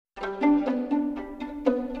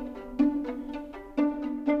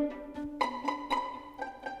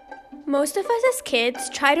Most of us as kids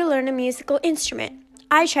try to learn a musical instrument.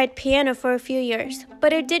 I tried piano for a few years,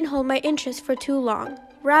 but it didn't hold my interest for too long.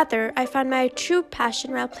 Rather, I found my true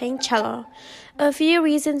passion while playing cello. A few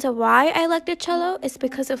reasons of why I like the cello is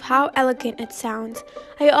because of how elegant it sounds.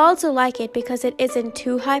 I also like it because it isn't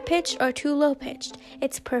too high-pitched or too low-pitched.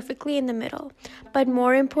 It's perfectly in the middle. But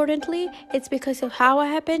more importantly, it's because of how I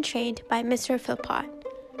have been trained by Mr. Philpott.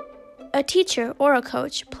 A teacher or a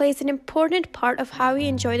coach plays an important part of how we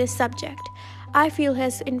enjoy the subject. I feel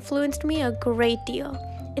has influenced me a great deal.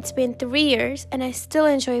 It's been 3 years and I still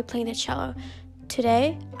enjoy playing the cello.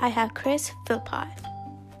 Today, I have Chris Philpott.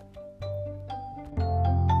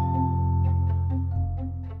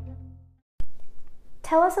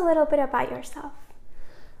 Tell us a little bit about yourself.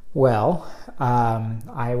 Well,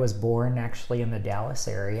 I was born actually in the Dallas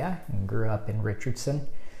area and grew up in Richardson.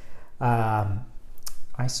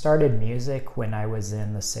 I started music when I was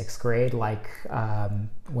in the 6th grade, like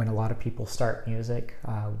when a lot of people start music.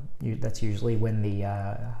 That's usually when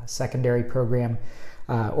the secondary program,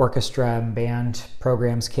 orchestra and band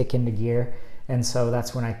programs kick into gear. And so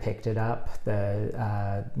that's when I picked it up,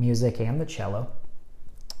 the music and the cello.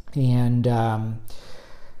 And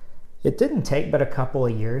it didn't take but a couple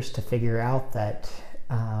of years to figure out that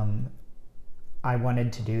I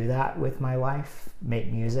wanted to do that with my life,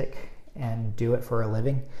 make music and do it for a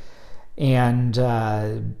living. And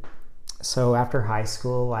so after high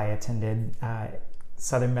school, I attended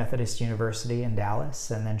Southern Methodist University in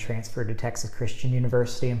Dallas and then transferred to Texas Christian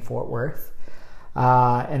University in Fort Worth.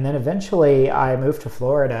 And then eventually I moved to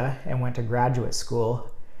Florida and went to graduate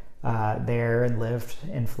school there and lived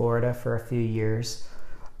in Florida for a few years.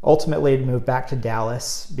 Ultimately moved back to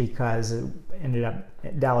Dallas because it ended up,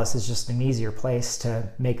 Dallas is just an easier place to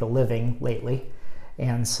make a living lately.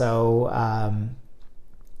 And so,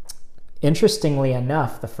 interestingly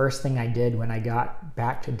enough, the first thing I did when I got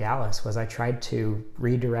back to Dallas was I tried to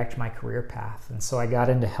redirect my career path. And so I got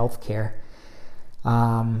into healthcare.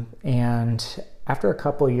 And after a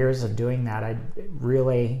couple of years of doing that, I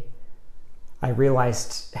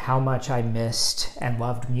realized how much I missed and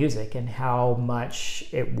loved music and how much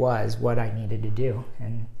it was what I needed to do.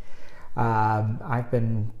 And I've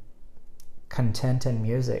been content in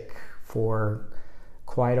music for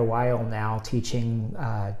quite a while now, teaching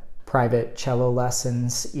private cello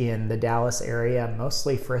lessons in the Dallas area,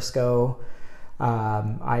 mostly Frisco,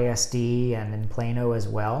 ISD, and in Plano as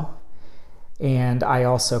well. And I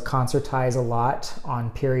also concertize a lot on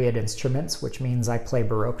period instruments, which means I play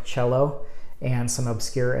Baroque cello and some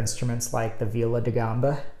obscure instruments like the viola da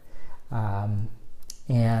gamba.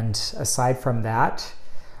 And aside from that,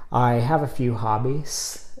 I have a few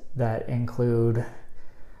hobbies that include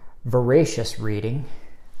voracious reading,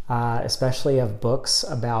 especially of books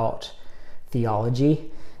about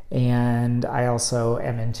theology. And I also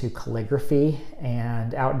am into calligraphy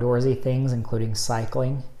and outdoorsy things, including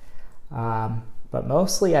cycling. But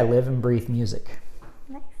mostly I live and breathe music.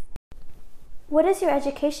 Nice. What is your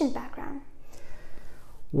education background?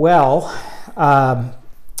 Well,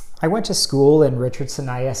 I went to school in Richardson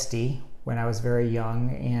ISD when I was very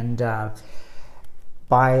young, and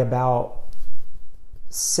by about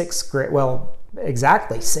 6th grade, well,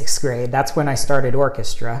 exactly 6th grade, that's when I started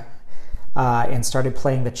orchestra and started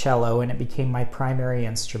playing the cello, and it became my primary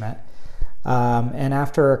instrument. And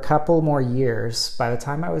after a couple more years, by the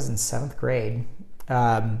time I was in 7th grade,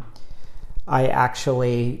 I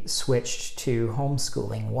actually switched to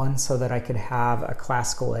homeschooling, one so that I could have a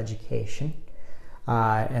classical education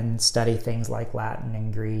and study things like Latin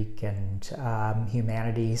and Greek and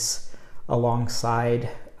humanities alongside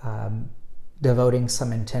devoting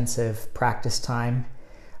some intensive practice time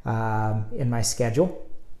in my schedule.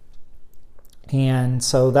 And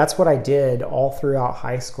so that's what I did all throughout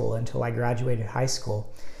high school until I graduated high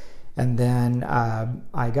school. And then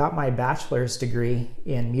I got my bachelor's degree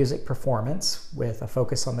in music performance with a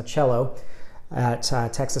focus on the cello at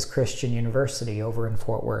Texas Christian University over in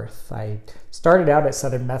Fort Worth. I started out at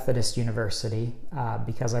Southern Methodist University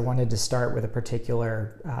because I wanted to start with a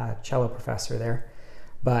particular cello professor there.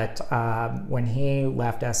 But when he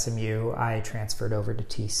left SMU, I transferred over to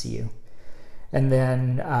TCU. And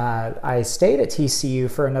then I stayed at TCU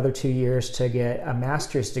for another 2 years to get a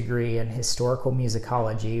master's degree in historical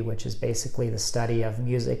musicology, which is basically the study of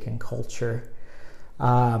music and culture.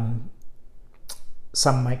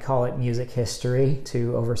 Some might call it music history,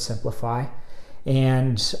 to oversimplify.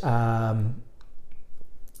 And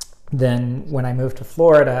then when I moved to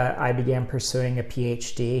Florida, I began pursuing a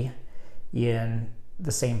PhD in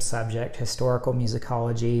the same subject, historical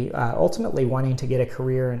musicology, ultimately wanting to get a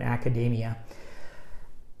career in academia.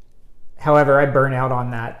 However, I burned out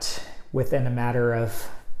on that within a matter of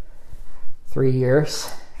 3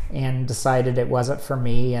 years and decided it wasn't for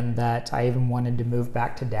me, and that I even wanted to move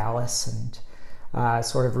back to Dallas and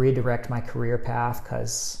sort of redirect my career path,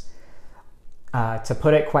 because to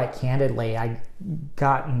put it quite candidly, I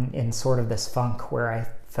got in sort of this funk where I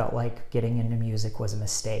felt like getting into music was a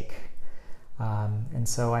mistake. And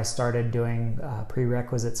so I started doing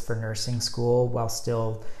prerequisites for nursing school while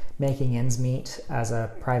still making ends meet as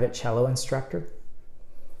a private cello instructor.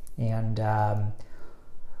 And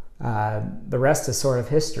the rest is sort of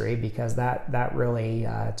history, because that really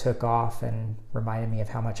took off and reminded me of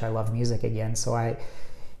how much I love music again. So I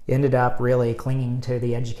ended up really clinging to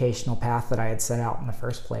the educational path that I had set out in the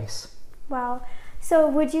first place. Wow. So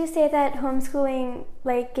would you say that homeschooling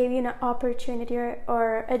gave you an opportunity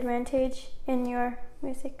or advantage in your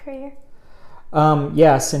music career?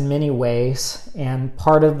 Yes, in many ways. And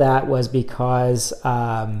part of that was because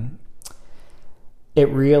it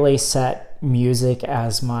really set music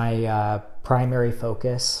as my primary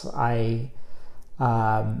focus. I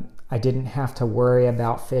didn't have to worry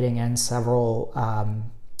about fitting in several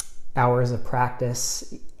hours of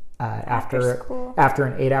practice after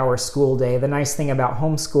an 8-hour school day. The nice thing about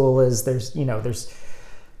homeschool is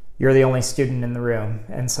you're the only student in the room,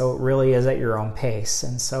 and so it really is at your own pace,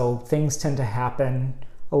 and so things tend to happen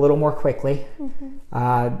a little more quickly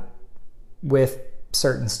with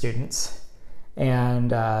certain students,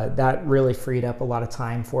 and that really freed up a lot of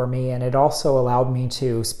time for me. And it also allowed me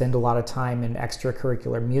to spend a lot of time in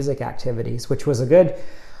extracurricular music activities, which was a good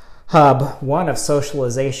hub, one of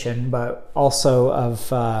socialization, but also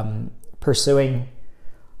of pursuing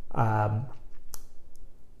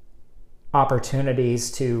opportunities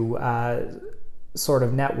to sort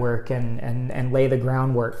of network and lay the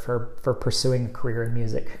groundwork for pursuing a career in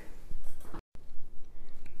music.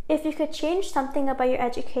 If you could change something about your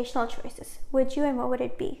educational choices, would you, and what would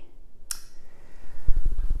it be?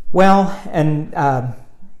 Well, and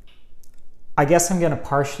I guess I'm going to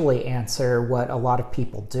partially answer what a lot of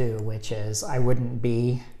people do, which is I wouldn't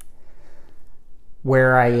be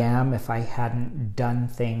where I am if I hadn't done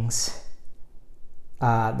things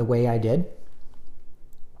the way I did.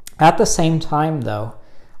 At the same time, though,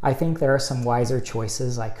 I think there are some wiser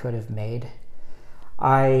choices I could have made.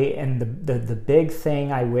 The big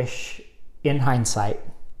thing I wish, in hindsight,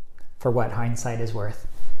 for what hindsight is worth,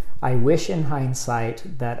 I wish in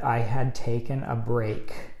hindsight that I had taken a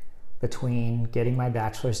break between getting my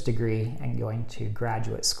bachelor's degree and going to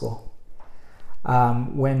graduate school.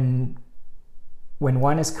 When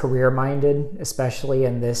one is career-minded, especially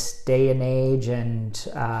in this day and age, and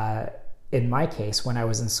in my case, when I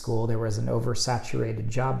was in school, there was an oversaturated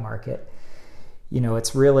job market.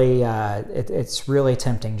 It's really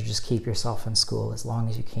tempting to just keep yourself in school as long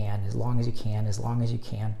as you can.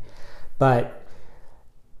 But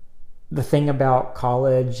the thing about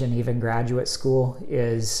college and even graduate school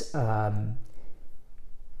is,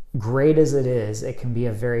 great as it is, it can be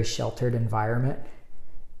a very sheltered environment.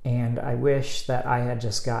 And I wish that I had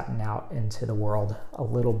just gotten out into the world a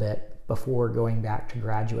little bit before going back to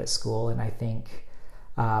graduate school. And I think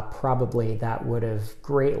probably that would have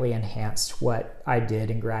greatly enhanced what I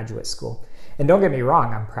did in graduate school. And don't get me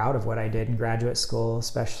wrong, I'm proud of what I did in graduate school,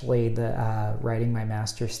 especially the writing my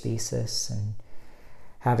master's thesis and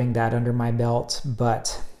having that under my belt.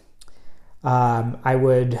 But I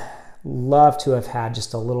would love to have had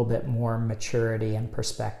just a little bit more maturity and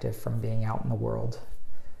perspective from being out in the world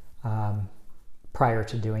prior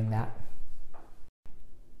to doing that.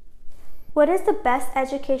 What is the best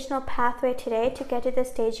educational pathway today to get to the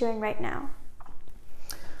stage you're in right now?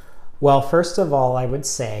 Well, first of all, I would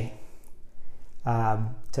say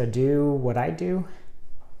to do what I do,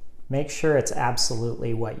 make sure it's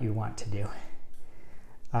absolutely what you want to do.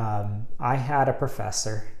 I had a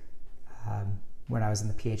professor when I was in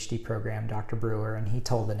the PhD program, Dr. Brewer, and he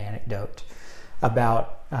told an anecdote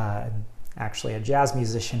about actually a jazz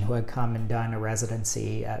musician who had come and done a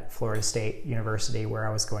residency at Florida State University, where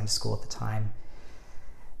I was going to school at the time.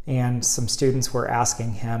 And some students were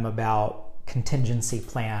asking him about contingency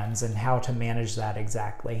plans and how to manage that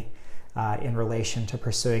exactly in relation to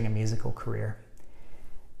pursuing a musical career.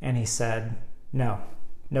 And he said, no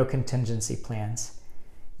contingency plans.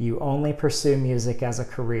 You only pursue music as a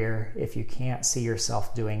career if you can't see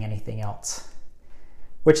yourself doing anything else.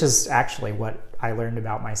 Which is actually what I learned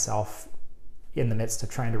about myself in the midst of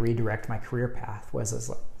trying to redirect my career path, was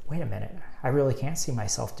like, wait a minute, I really can't see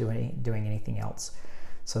myself doing anything else.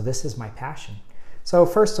 So this is my passion. So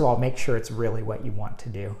first of all, make sure it's really what you want to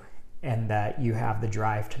do and that you have the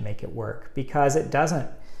drive to make it work, because it doesn't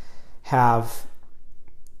have,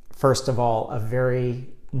 first of all, a very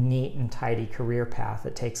neat and tidy career path.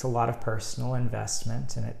 It takes a lot of personal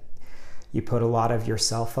investment, and it You put a lot of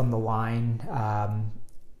yourself on the line,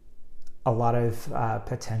 a lot of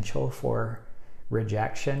potential for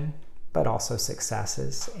rejection, but also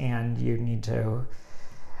successes, and you need to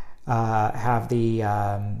have the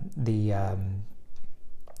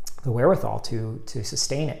wherewithal to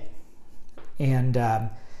sustain it. And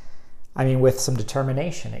I mean, with some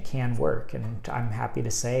determination, it can work, and I'm happy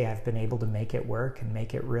to say I've been able to make it work and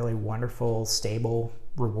make it really wonderful, stable,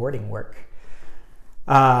 rewarding work.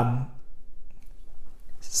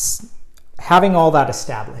 Having all that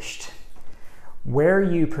established, where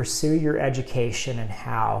you pursue your education and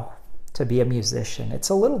how to be a musician, it's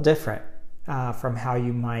a little different from how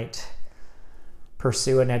you might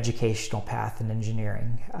pursue an educational path in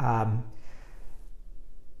engineering.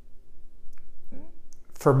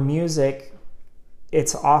 For music,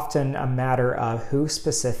 it's often a matter of who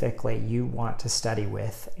specifically you want to study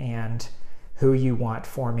with and who you want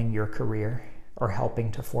forming your career or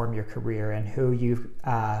helping to form your career, and who you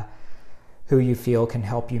feel can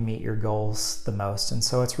help you meet your goals the most. And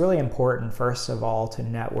so it's really important, first of all, to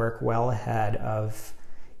network well ahead of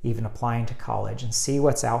even applying to college and see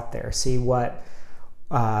what's out there, see what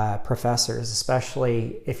professors,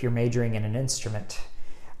 especially if you're majoring in an instrument,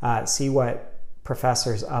 see what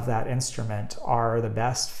professors of that instrument are the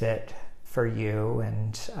best fit for you,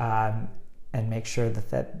 and make sure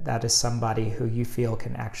that is somebody who you feel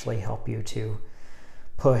can actually help you to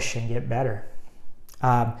push and get better.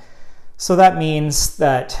 So that means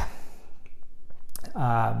that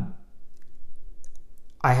I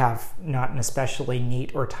have not an especially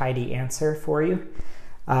neat or tidy answer for you,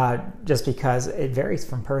 just because it varies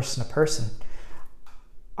from person to person.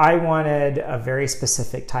 I wanted a very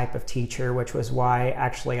specific type of teacher, which was why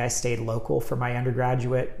actually I stayed local for my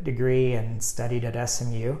undergraduate degree and studied at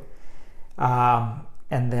SMU.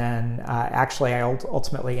 And then actually I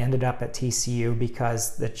ultimately ended up at TCU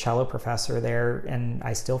because the cello professor there, and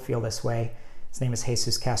I still feel this way, his name is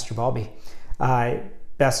Jesus Castrobalbi,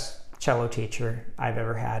 best cello teacher I've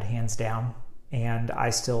ever had, hands down. And I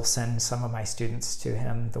still send some of my students to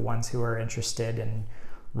him, the ones who are interested in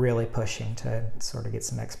really pushing to sort of get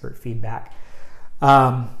some expert feedback.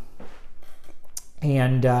 A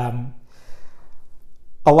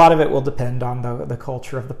lot of it will depend on the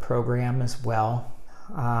culture of the program as well.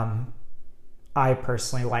 I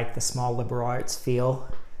personally like the small liberal arts feel,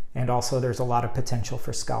 and also there's a lot of potential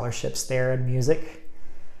for scholarships there in music.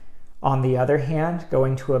 On the other hand,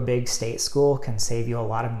 going to a big state school can save you a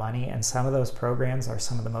lot of money, and some of those programs are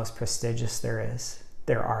some of the most prestigious there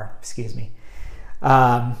are.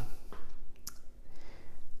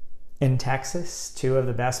 In Texas, two of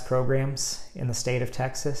the best programs in the state of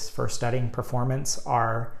Texas for studying performance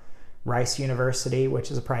are Rice University, which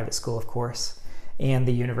is a private school, of course, and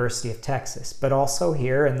the University of Texas. But also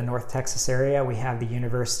here in the North Texas area, we have the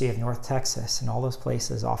University of North Texas, and all those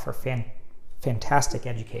places offer fantastic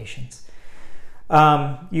educations.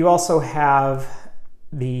 You also have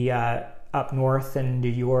the up north in New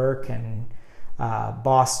York and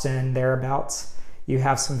Boston, thereabouts. You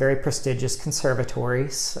have some very prestigious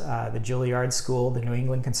conservatories, the Juilliard School, the New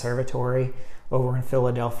England Conservatory. Over in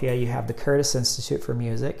Philadelphia, you have the Curtis Institute for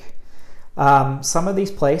Music. Some of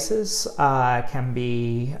these places can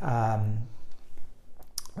be a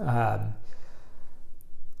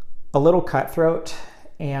little cutthroat,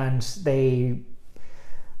 and they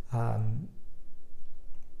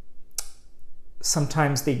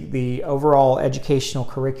sometimes the overall educational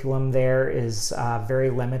curriculum there is very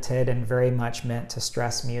limited and very much meant to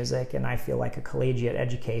stress music, and I feel like a collegiate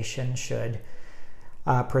education should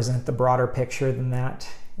present the broader picture than that.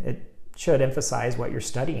 It should emphasize what you're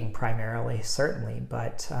studying primarily, certainly,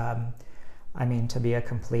 but I mean, to be a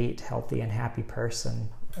complete, healthy, and happy person,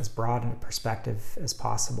 as broad a perspective as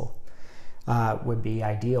possible would be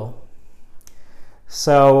ideal.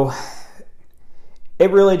 So it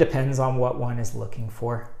really depends on what one is looking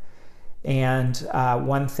for. And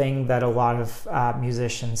one thing that a lot of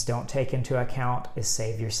musicians don't take into account is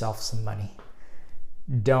save yourself some money.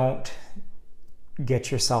 Don't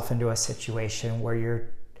get yourself into a situation where you're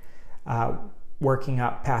working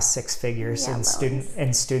up past six figures in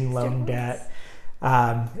student loan debt.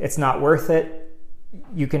 It's not worth it.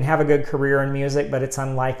 You can have a good career in music, but it's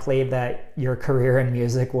unlikely that your career in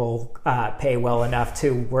music will pay well enough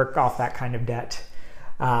to work off that kind of debt.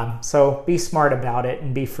 So be smart about it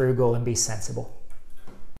and be frugal and be sensible.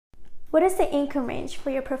 What is the income range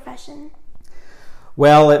for your profession?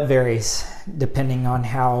 Well, it varies depending on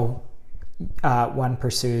how one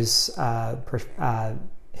pursues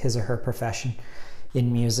his or her profession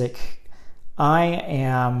in music. I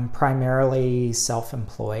am primarily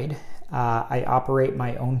self-employed. I operate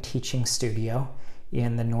my own teaching studio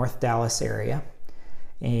in the North Dallas area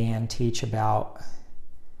and teach about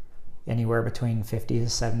anywhere between 50 to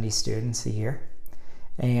 70 students a year.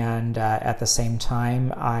 And at the same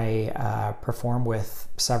time, I perform with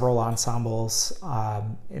several ensembles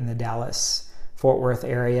in the Dallas-Fort Worth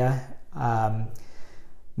area,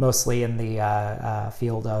 mostly in the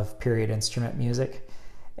field of period instrument music.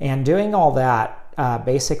 And doing all that,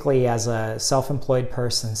 basically as a self-employed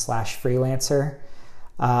person / freelancer,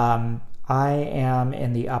 I am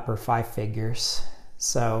in the upper 5 figures.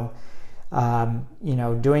 So,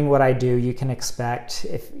 doing what I do, you can expect,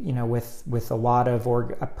 if with a lot of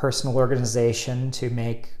a personal organization, to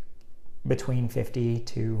make between $50,000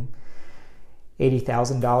 to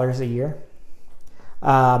 $80,000 a year.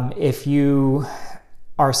 If you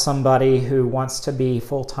are somebody who wants to be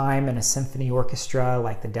full-time in a symphony orchestra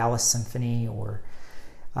like the Dallas Symphony or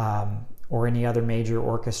any other major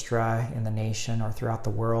orchestra in the nation or throughout the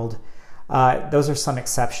world, those are some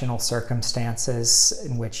exceptional circumstances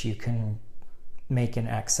in which you can make in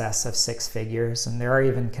excess of 6 figures. And there are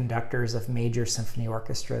even conductors of major symphony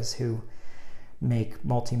orchestras who make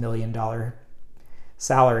multi-million-dollar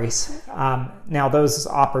salaries. Now, those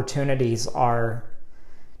opportunities are,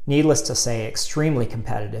 needless to say, extremely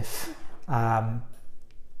competitive. And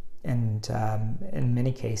in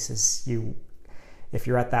many cases, if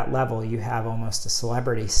you're at that level, you have almost a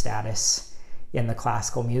celebrity status in the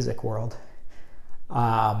classical music world.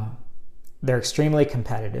 They're extremely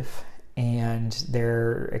competitive and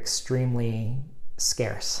they're extremely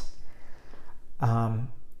scarce.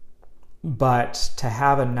 But to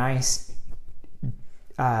have a nice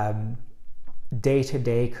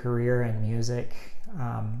day-to-day career in music,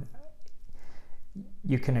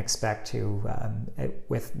 you can expect to,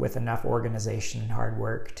 with enough organization and hard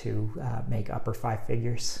work, to make upper 5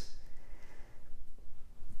 figures.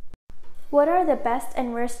 What are the best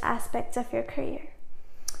and worst aspects of your career?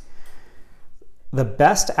 The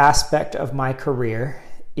best aspect of my career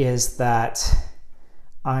is that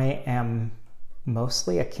I am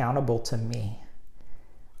mostly accountable to me.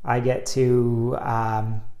 I get to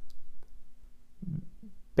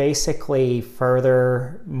basically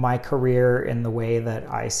further my career in the way that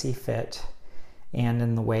I see fit and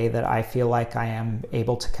in the way that I feel like I am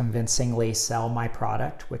able to convincingly sell my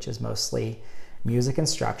product, which is mostly music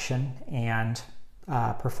instruction and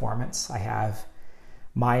performance. I have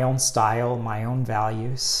my own style, my own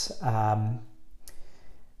values,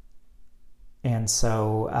 and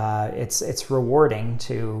so it's rewarding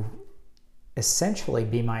to essentially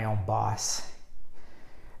be my own boss.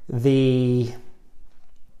 The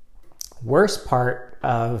worst part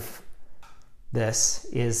of this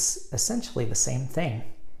is essentially the same thing,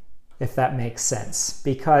 if that makes sense,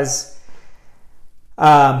 because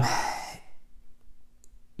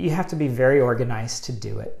you have to be very organized to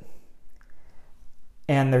do it.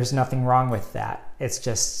 And there's nothing wrong with that. It's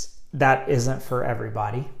just that isn't for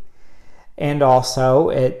everybody. And also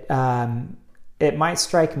it might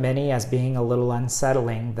strike many as being a little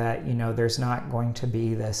unsettling that, there's not going to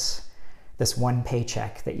be this one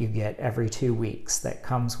paycheck that you get every 2 weeks that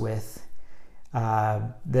comes with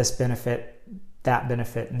this benefit, that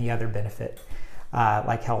benefit, and the other benefit,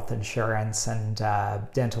 like health insurance and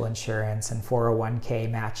dental insurance and 401k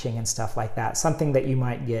matching and stuff like that. Something that you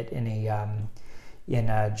might get in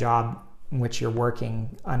a job in which you're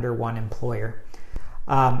working under one employer.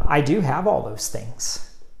 I do have all those things.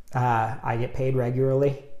 I get paid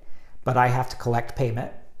regularly, but I have to collect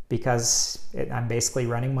payment because I'm basically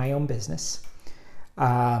running my own business.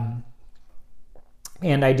 And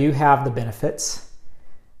I do have the benefits,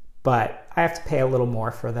 but I have to pay a little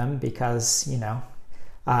more for them because,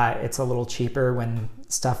 it's a little cheaper when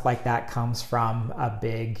stuff like that comes from a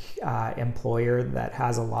big employer that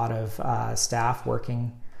has a lot of staff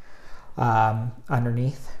working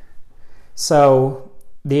underneath. So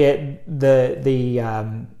the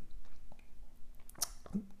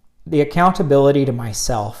accountability to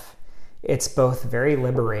myself, it's both very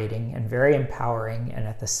liberating and very empowering, and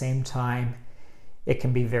at the same time, it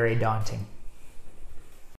can be very daunting.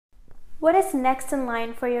 What is next in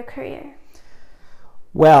line for your career?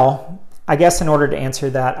 Well, I guess in order to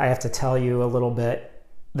answer that, I have to tell you a little bit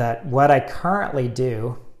that what I currently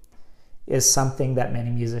do is something that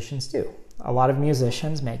many musicians do. A lot of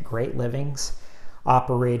musicians make great livings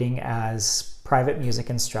operating as private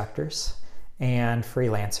music instructors and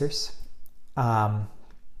freelancers. The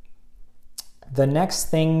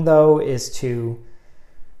next thing, though, is to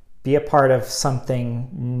be a part of something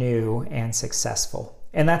new and successful.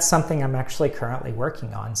 And that's something I'm actually currently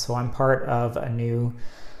working on. So I'm part of a new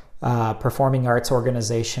performing arts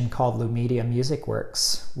organization called Lumedia Music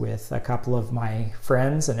Works with a couple of my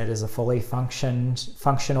friends, and it is a fully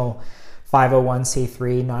functional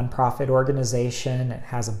 501c3 nonprofit organization. It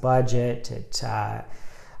has a budget.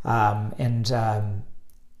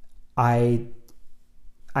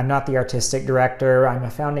 I'm not the artistic director. I'm a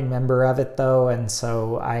founding member of it, though, and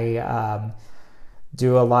so I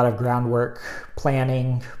do a lot of groundwork,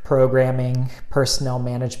 planning, programming, personnel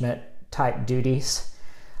management type duties.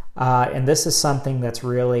 And this is something that's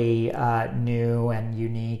really new and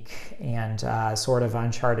unique and sort of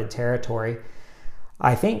uncharted territory,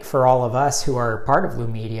 I think, for all of us who are part of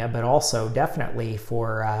Lumedia, but also definitely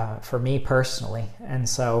for me personally. And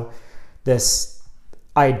so this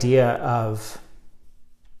idea of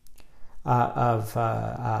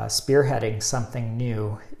spearheading something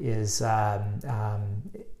new is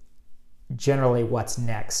generally what's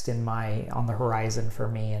next on the horizon for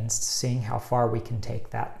me, and seeing how far we can take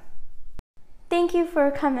that. Thank you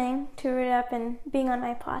for coming to Root Up and being on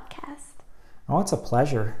my podcast. Oh, it's a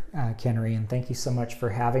pleasure, Kennery, and thank you so much for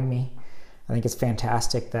having me. I think it's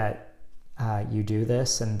fantastic that you do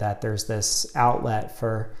this and that there's this outlet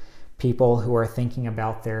for people who are thinking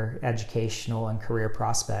about their educational and career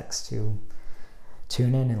prospects to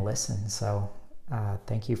tune in and listen. So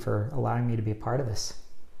thank you for allowing me to be a part of this.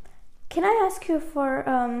 Can I ask you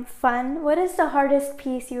for fun, what is the hardest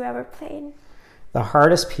piece you ever played? The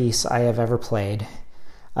hardest piece I have ever played,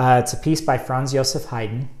 it's a piece by Franz Joseph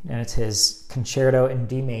Haydn, and it's his Concerto in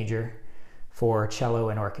D major for cello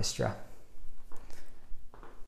and orchestra.